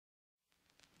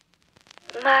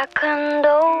My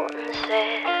condolences.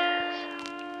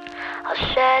 I'll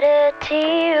shed a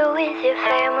tear with your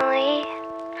family.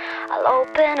 I'll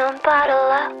open a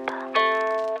bottle up,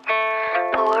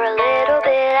 pour a little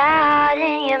bit out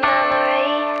in your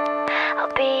memory.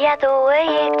 I'll be at the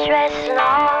wake dressed in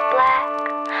all black.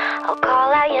 I'll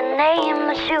call out your name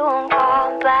but you won't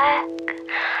call back.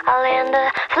 I'll hand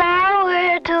a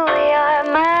flower to your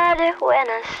mother when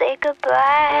I say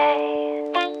goodbye.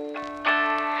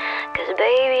 'Cause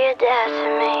baby, you're dead to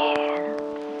me.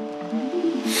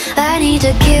 I need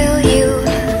to kill you.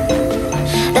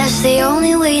 That's the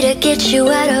only way to get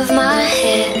you out of my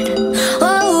head.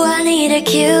 Oh, I need to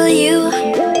kill you,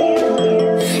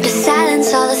 to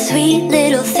silence all the sweet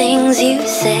little things you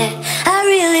said. I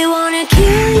really wanna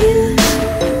kill you,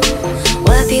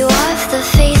 wipe you off the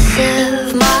face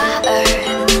of my earth,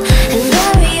 and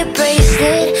bury a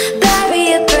bracelet,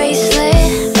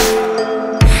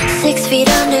 6 feet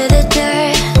under the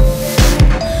dirt.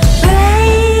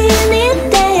 Rainy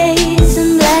days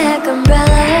and black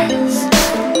umbrellas.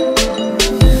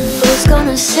 Who's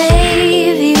gonna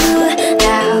save you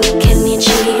now? Get me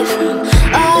cheap from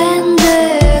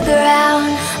underground.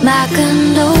 My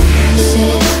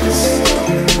condolences.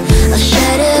 I'll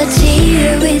shed a tear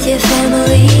with your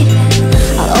family.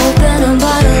 I'll open a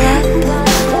bottle up,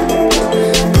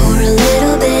 pour a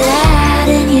little bit out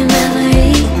in your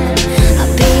memory.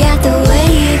 I'll be at the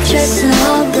wake dressed in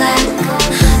all black.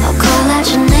 I'll call out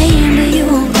your name but you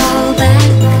won't call back.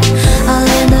 I'll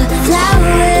hand a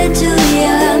flower to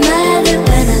your mother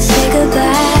when I say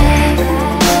goodbye.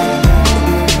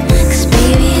 'Cause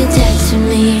baby, you're dead to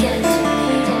me.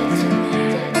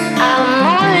 I'll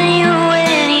mourn you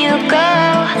when you go.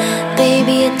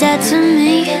 Baby, you're dead to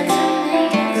me.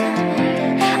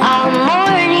 I'll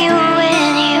mourn you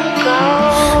when you go.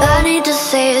 I need to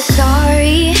say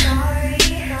sorry.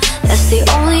 That's the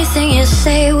only thing you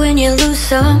say when you lose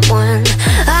someone.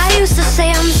 I used to say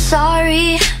I'm sorry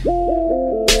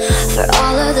for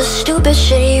all of the stupid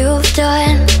shit you've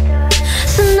done.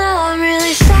 So now I'm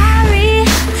really sorry,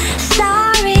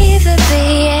 sorry for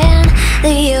being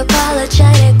the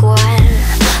apologetic one.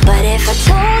 But if I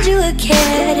told you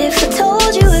again,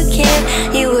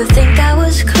 you would think I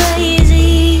was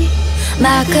crazy.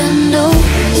 My condolences.